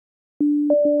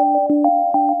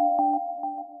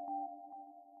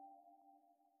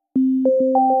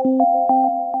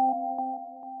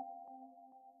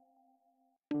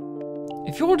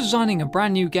If you're designing a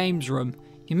brand new games room,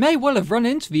 you may well have run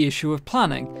into the issue of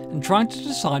planning and trying to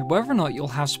decide whether or not you'll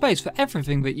have space for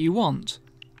everything that you want.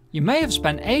 You may have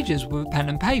spent ages with a pen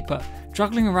and paper,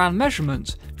 juggling around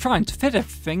measurements, trying to fit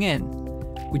everything in.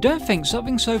 We don't think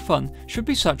something so fun should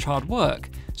be such hard work,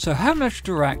 so HomeLedge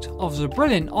Direct offers a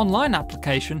brilliant online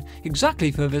application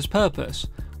exactly for this purpose.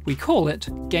 We call it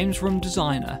Games Room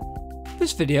Designer.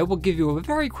 This video will give you a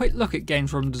very quick look at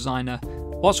Games Room Designer,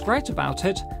 what's great about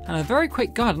it, and a very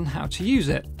quick guide on how to use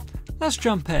it. Let's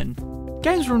jump in.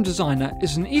 Games Room Designer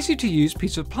is an easy to use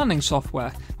piece of planning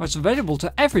software that's available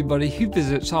to everybody who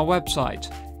visits our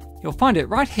website. You'll find it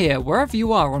right here wherever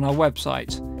you are on our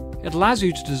website. It allows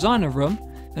you to design a room,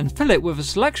 then fill it with a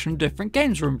selection of different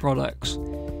games room products.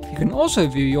 You can also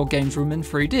view your games room in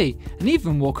 3D and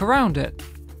even walk around it.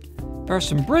 There are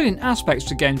some brilliant aspects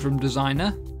to Games Room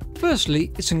Designer.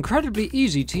 Firstly, it's incredibly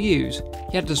easy to use,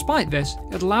 yet despite this,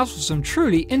 it allows for some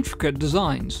truly intricate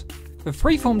designs. The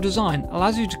freeform design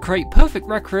allows you to create perfect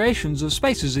recreations of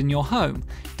spaces in your home,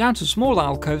 down to small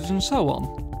alcoves and so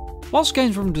on. Whilst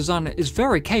Games Room Designer is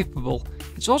very capable,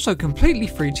 it's also completely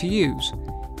free to use.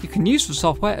 You can use the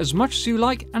software as much as you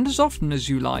like and as often as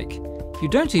you like. You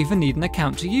don't even need an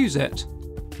account to use it.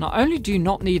 Not only do you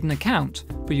not need an account,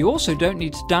 but you also don't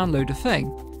need to download a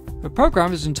thing. The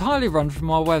program is entirely run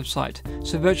from our website,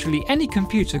 so virtually any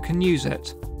computer can use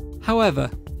it. However,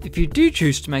 if you do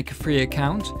choose to make a free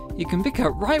account, you can pick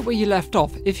up right where you left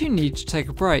off if you need to take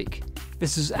a break.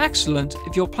 This is excellent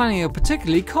if you're planning a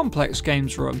particularly complex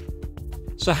games room.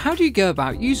 So how do you go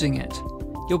about using it?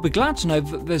 You'll be glad to know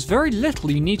that there's very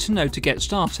little you need to know to get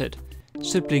started.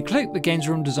 Simply click the Games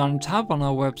Room Designer tab on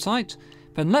our website,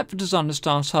 then let the designer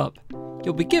start up.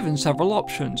 You'll be given several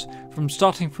options, from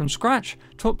starting from scratch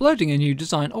to uploading a new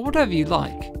design or whatever you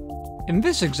like. In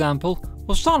this example,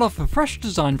 we'll start off with a fresh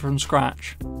design from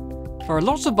scratch. There are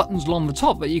lots of buttons along the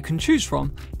top that you can choose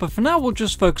from, but for now we'll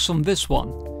just focus on this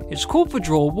one. It's called the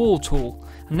Draw Wall tool,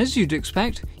 and as you'd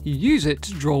expect, you use it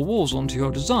to draw walls onto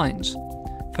your designs.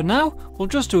 For now, we'll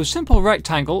just do a simple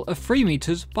rectangle of 3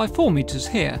 meters by 4 meters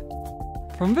here.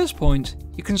 From this point,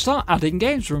 you can start adding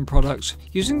games room products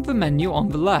using the menu on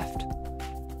the left.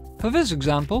 For this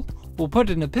example, we'll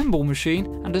put in a pinball machine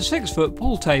and a 6-foot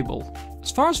pool table.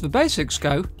 As far as the basics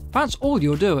go, that's all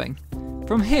you're doing.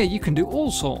 From here you can do all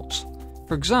sorts.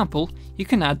 For example, you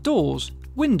can add doors,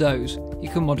 windows, you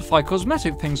can modify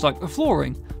cosmetic things like the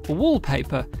flooring, or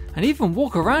wallpaper, and even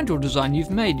walk around your design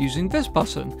you've made using this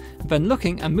button, and then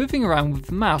looking and moving around with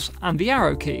the mouse and the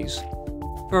arrow keys.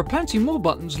 There are plenty more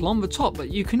buttons along the top that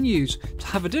you can use to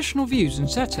have additional views and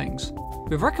settings.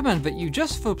 We recommend that you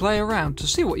just play around to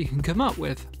see what you can come up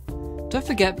with. Don't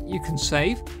forget that you can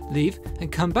save, leave,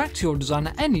 and come back to your design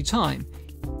at any time.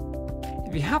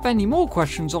 If you have any more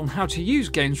questions on how to use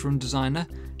Games Room Designer,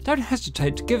 don't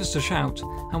hesitate to give us a shout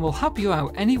and we'll help you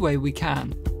out any way we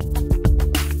can.